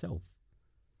understand it myself.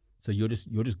 So you're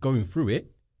just going through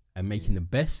it and making the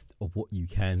best of what you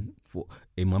can.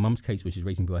 In my mum's case, where she's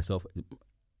raising by herself,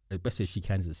 as best as she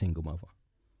can as a single mother.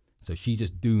 So she's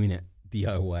just doing it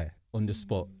DIY on the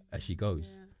spot as she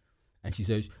goes. Yeah. And she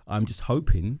says, I'm just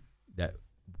hoping that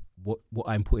what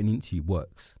I'm putting into you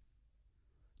works.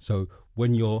 So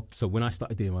when I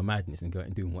started doing my madness and going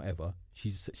and doing whatever, she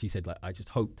said I just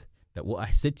hoped that what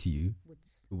I said to you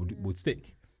would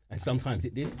stick. And sometimes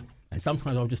it did. And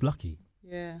sometimes I was just lucky.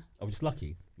 Yeah. I was just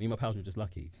lucky. Me and my pals were just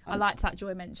lucky. I liked that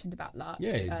Joy mentioned about luck.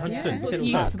 Yeah, it's 100%. What's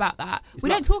useful about that? We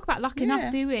don't talk about luck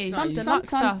enough, do we?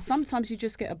 Sometimes you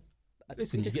just get a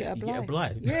Listen, you get a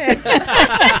blind. Yeah.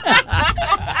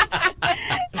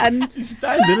 And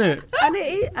stand in it.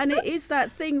 And it is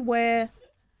that thing where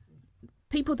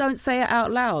people don't say it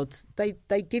out loud.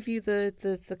 They give you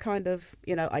the kind of,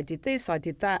 I did this, I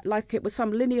did that, like it was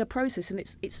some linear process, and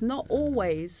it's not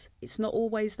always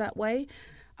that way.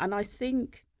 And I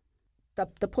think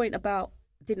the point about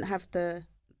didn't have the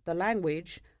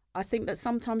language, I think that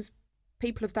sometimes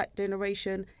people of that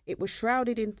generation, it was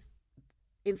shrouded in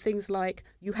things like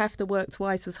you have to work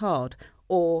twice as hard,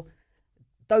 or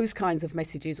those kinds of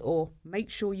messages, or make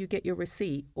sure you get your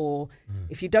receipt, or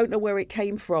if you don't know where it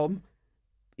came from,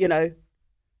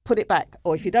 put it back,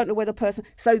 or if you don't know where the person.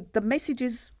 So the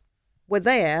messages were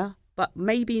there, but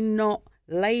maybe not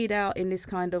laid out in this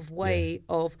kind of way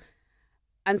of,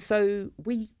 and so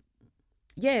we're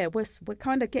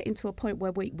kind of getting to a point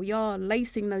where we are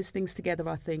lacing those things together.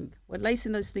 I think we're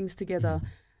lacing those things together,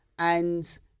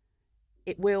 and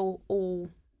it will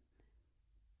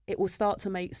start to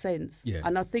make sense. Yeah.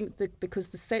 And I think that because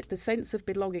the sense of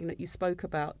belonging that you spoke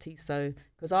about, Tiso,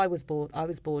 because I was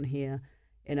born here,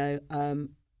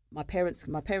 my parents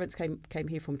came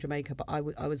here from Jamaica, but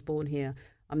I was born here.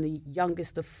 I'm the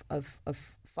youngest of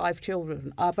 5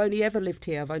 children. I've only ever lived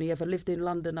here. I've only ever lived in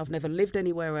London. I've never lived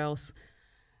anywhere else.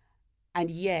 And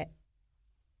yet,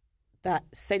 that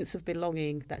sense of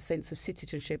belonging, that sense of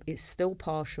citizenship is still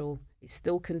partial, it's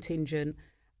still contingent.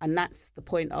 And that's the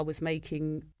point I was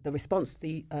making, the response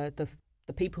to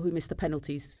the people who missed the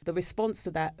penalties. The response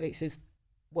to that is just,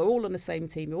 we're all on the same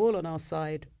team, we're all on our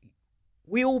side.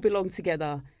 We all belong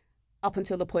together up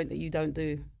until the point that you don't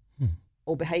do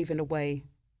or behave in a way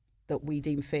that we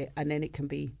deem fit, and then it can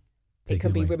be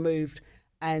removed.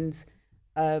 And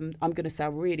I'm going to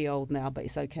sound really old now, but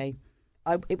it's okay.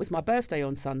 It was my birthday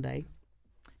on Sunday.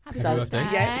 Happy birthday.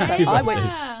 Yeah, so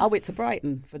I went to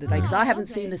Brighton for the day because I haven't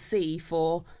seen the sea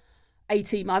for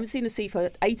 18 months. I haven't seen the sea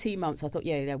for 18 months. I thought,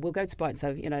 we'll go to Brighton.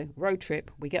 So, road trip,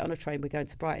 we get on a train, we're going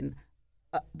to Brighton.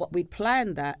 But we'd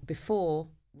planned that before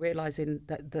realising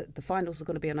that the finals were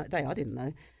going to be on that day. I didn't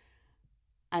know.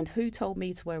 And who told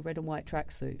me to wear a red and white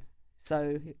tracksuit?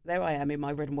 So there I am in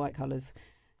my red and white colours,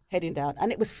 heading down.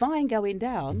 And it was fine going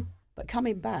down, but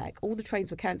coming back, all the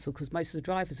trains were cancelled because most of the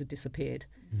drivers had disappeared.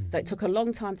 So it took a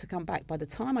long time to come back. By the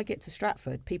time I get to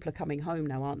Stratford, people are coming home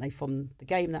now, aren't they, from the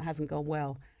game that hasn't gone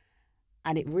well.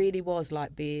 And it really was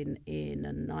like being in the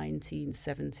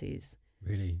 1970s.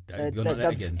 Really? The It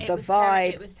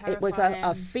vibe, it was a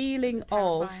terrifying. feeling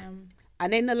of,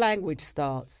 and then the language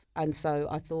starts. And so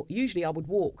I thought, usually I would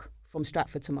walk from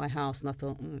Stratford to my house, and I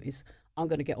thought, I'm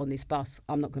going to get on this bus.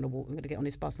 I'm not going to walk. I'm going to get on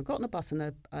this bus. And I got on the bus,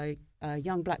 and a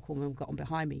young black woman got on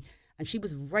behind me, and she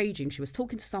was raging. She was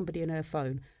talking to somebody in her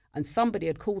phone, and somebody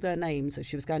had called her names, and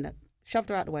she was going to shoved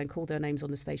her out of the way and called her names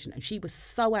on the station. And she was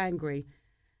so angry,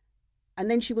 and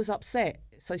then she was upset.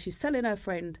 So she's telling her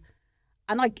friend,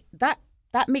 and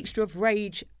that mixture of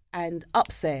rage and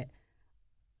upset,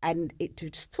 and it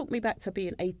just took me back to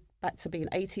being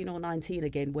 18 or 19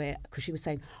 again, because she was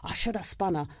saying, I should have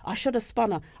spun her. I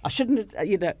shouldn't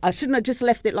have just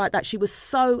left it like that. She was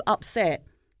so upset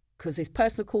because this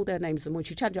person called their names, and when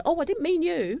she challenged her, I didn't mean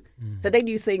you. So then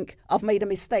you think, I've made a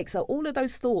mistake. So all of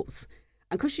those thoughts,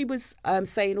 and because she was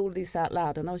saying all of this out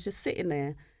loud, and I was just sitting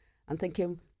there and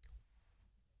thinking,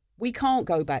 we can't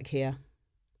go back here.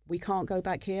 We can't go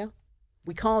back here.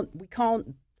 We can't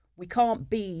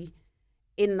be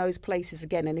in those places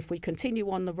again. And if we continue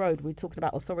on the road, we're talking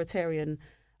about authoritarian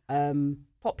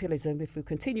populism. If we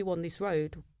continue on this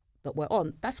road that we're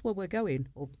on, that's where we're going,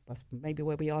 or that's maybe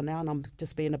where we are now. And I'm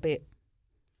just being a bit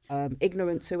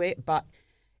ignorant to it, but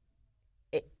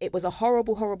it was a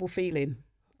horrible, horrible feeling.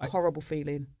 Horrible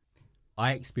feeling.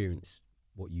 I experienced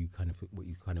what you kind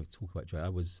of talk about, Joy. I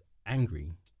was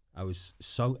angry. I was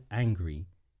so angry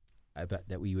about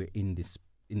that we were in this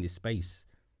space,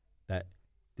 that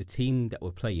the team that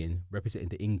were playing represented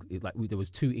the England. There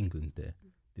was 2 Englands there.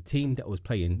 The team that was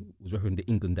playing was representing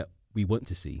the England that we want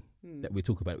to see, that we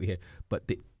talk about here. But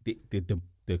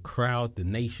the crowd, the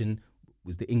nation,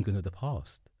 was the England of the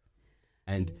past,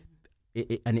 and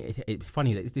it's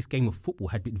funny that this game of football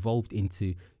had evolved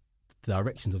into the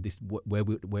directions of this where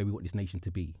we want this nation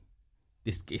to be.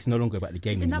 It's no longer about the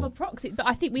game. It's anymore. another proxy, but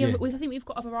I think we've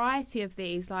got a variety of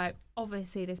these. Like,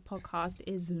 obviously, this podcast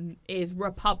is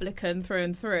Republican through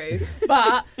and through,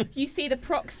 but you see the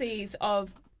proxies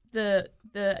of the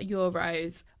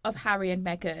Euros, of Harry and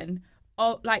Meghan,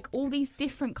 of like all these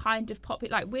different kind of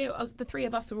popular. Like, the 3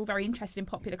 of us are all very interested in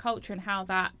popular culture and how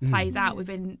that plays out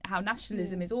within how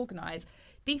nationalism is organised.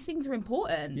 These things are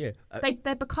important. Yeah,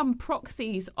 they become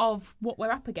proxies of what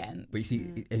we're up against. But you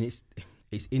see, and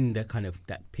it's in the kind of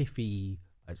that pithy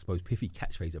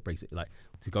catchphrase that breaks it, like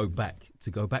to go back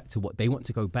to what they want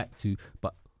to go back to,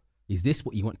 but is this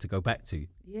what you want to go back to?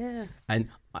 Yeah. And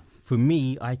for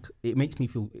me, it makes me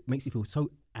feel so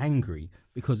angry,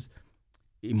 because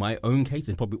in my own case,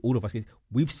 and probably all of us,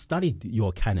 we've studied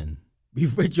your canon,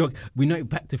 we've read we know it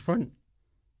back to front,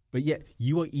 but yet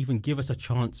you won't even give us a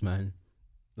chance, man.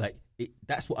 Like,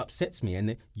 that's what upsets me. And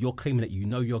then you're claiming that you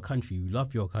know your country, you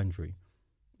love your country.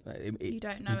 You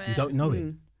don't know it. You don't know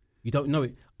it. You don't know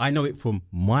it. I know it from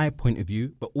my point of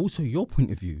view, but also your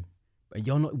point of view, and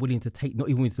you're not willing to not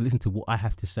even willing to listen to what I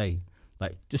have to say.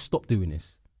 Like, just stop doing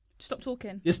this. Stop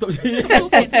talking. Just stop. Stop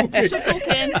talking. Stop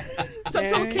talking. Stop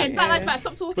talking. Black Lives Matter.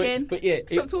 Stop talking. But yeah,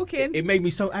 stop talking. It made me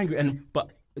so angry.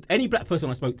 But any black person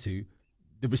I spoke to,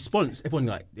 the response, everyone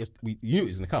like, you knew it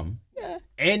was gonna come. Yeah.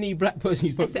 Any black person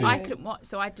you spoke to. I couldn't watch.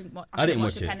 So I didn't watch. I didn't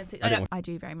watch the it. penalty. I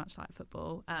do very much like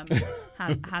football.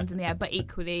 Hands in the air. But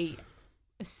equally,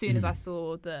 as soon as I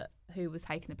saw who was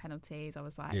taking the penalties, I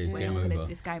was like, it's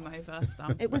game over.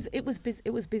 Stuff. It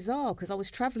was bizarre because I was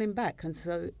travelling back, and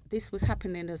so this was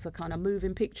happening as a kind of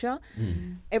moving picture.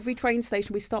 Every train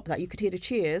station we stopped at, you could hear the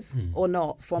cheers or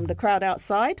not from the crowd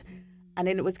outside, and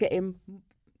then it was getting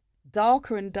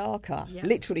darker and darker,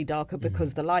 literally darker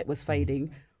because the light was fading,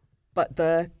 but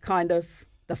the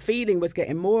feeling was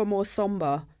getting more and more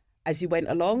somber as you went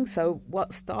along. So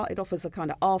what started off as a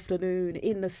kind of afternoon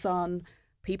in the sun,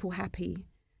 people happy.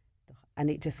 And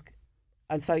it just,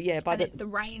 and so by the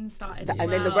rain started,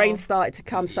 then the rain started to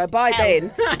come. So by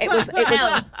then,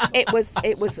 it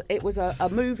was a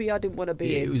movie I didn't want to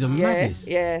be in. It was a madness.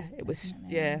 Yeah, it was.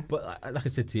 Yeah. But like I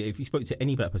said to you, if you spoke to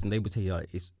any black person, they would say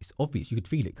like, it's obvious. You could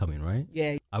feel it coming, right?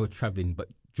 Yeah. I was traveling, but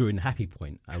during the happy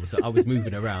point, I was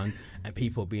moving around, and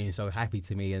people being so happy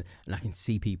to me, and I can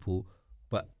see people,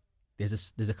 but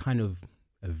there's a kind of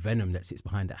a venom that sits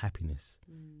behind that happiness.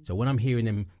 So when I'm hearing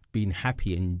them being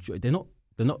happy and they're not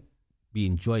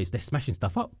being joyous, they're smashing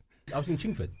stuff up. I was in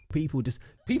Chingford.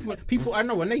 People I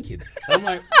know are naked. I'm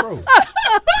like, bro.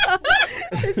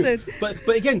 Listen.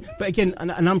 But again,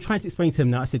 and I'm trying to explain to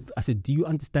them now. I said, do you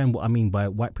understand what I mean by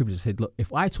white privilege? I said, look,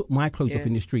 if I took my clothes off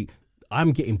in the street,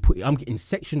 I'm getting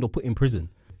sectioned or put in prison.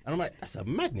 And I'm like, that's a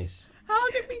madness. How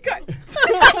did we go?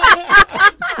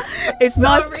 It's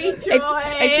my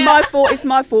fault. It's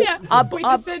my fault. Yeah. I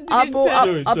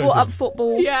brought up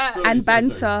football and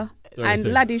banter and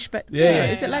laddish. But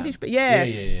is it laddish? But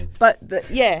yeah. But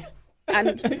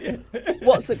and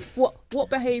what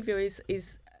behaviour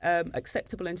is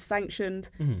acceptable and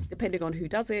sanctioned depending on who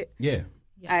does it. Yeah.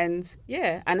 And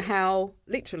how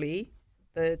literally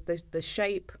the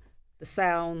shape, the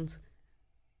sound,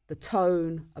 the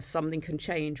tone of something can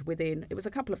change within. It was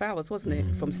a couple of hours, wasn't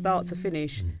it, from start to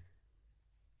finish.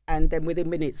 And then within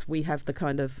minutes, we have the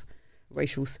kind of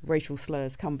racial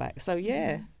slurs come back. So,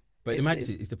 But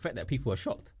imagine it's the fact that people are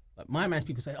shocked. Like my man's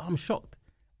people say, I'm shocked.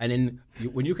 And then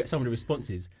when you look at some of the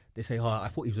responses, they say, I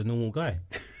thought he was a normal guy.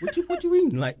 What do you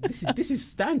mean? Like, this is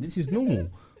standard. This is normal.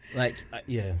 Like,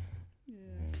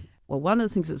 Well, one of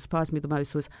the things that surprised me the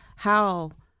most was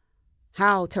how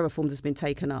Terraformed has been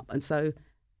taken up. And so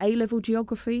A-level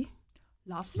geography.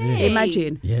 Lovely.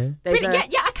 Imagine. Yeah. I can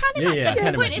imagine. I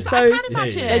can imagine. I can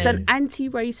imagine. There's an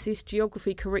anti-racist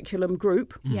geography curriculum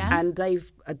group, and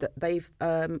they've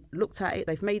looked at it.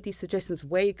 They've made these suggestions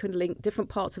where you can link different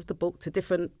parts of the book to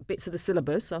different bits of the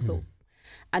syllabus. I thought,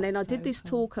 and then I did this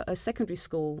talk at a secondary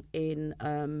school in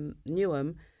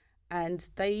Newham, and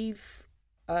they've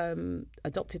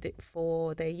adopted it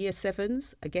for their year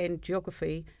 7s, again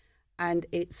geography, and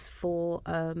it's for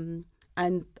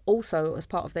and also as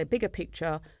part of their bigger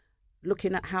picture,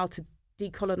 looking at how to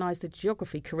decolonise the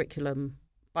geography curriculum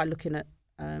by looking at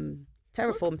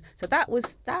Terraformed. So that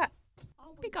was that.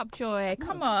 Big up, Joy.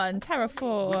 Come on,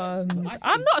 Terraformed.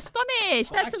 I'm not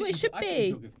astonished. That's what it should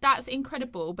be. That's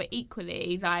incredible, but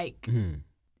equally, like,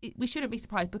 we shouldn't be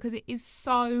surprised because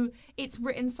it's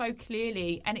written so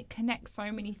clearly and it connects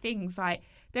so many things. Like,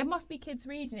 there must be kids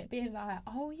reading it being like,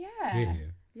 oh, yeah.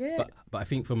 But I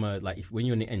think from when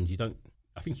you're on the ends,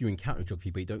 I think you encounter geography,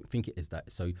 but you don't think it is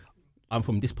that. So I'm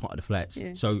from this part of the flats.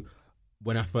 Yeah. So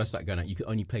when I first started going out, you could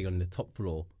only play on the top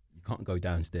floor. You can't go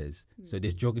downstairs. So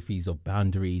there's geographies of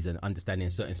boundaries and understanding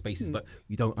certain spaces, but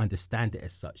you don't understand it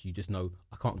as such. You just know,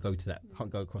 I can't go to that. I can't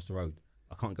go across the road.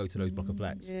 I can't go to those block of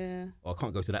flats. Yeah. Or I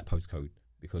can't go to that postcode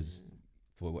because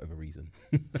for whatever reason.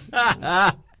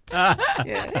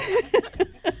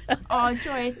 Oh,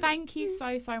 Joy, thank you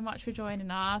so much for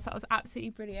joining us. That was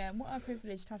absolutely brilliant. What a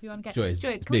privilege to have you on again.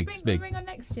 Joy, can we bring on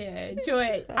next year?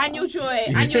 Joy, annual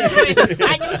Joy,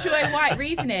 white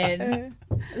reasoning.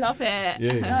 Love it.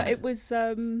 Yeah. No, it was,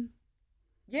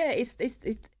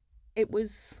 it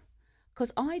was,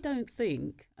 because I don't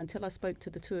think, until I spoke to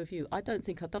the two of you, I don't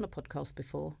think I'd done a podcast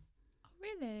before. Oh,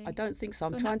 really? I don't think so.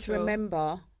 I'm You're trying natural. to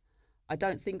remember. I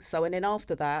don't think so. And then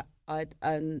after that, it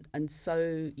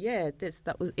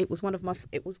was one of my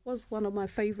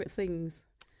favourite things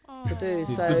to do.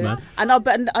 It's so good, man.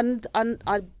 and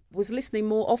I was listening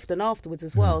more often afterwards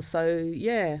as well. So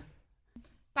yeah.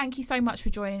 Thank you so much for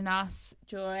joining us,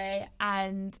 Joy,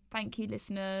 and thank you,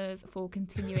 listeners, for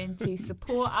continuing to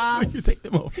support us. You can take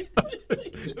them off. You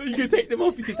can take them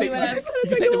off. You can take them off. You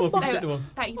can take them off. You can take them off.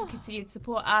 Thank you for continuing to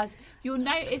support us. You'll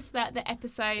notice that the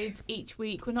episodes each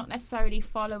week, we're not necessarily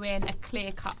following a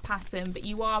clear-cut pattern, but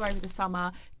you are over the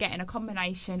summer getting a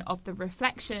combination of the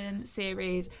Reflection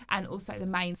series and also the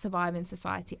main Surviving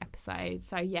Society episode.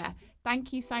 So yeah,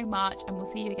 thank you so much, and we'll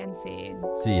see you again soon.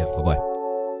 See ya. Bye-bye.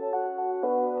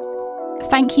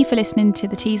 Thank you for listening to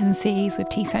the T's and C's with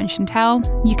Tisa and Chantel.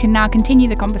 You can now continue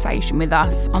the conversation with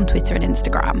us on Twitter and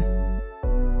Instagram.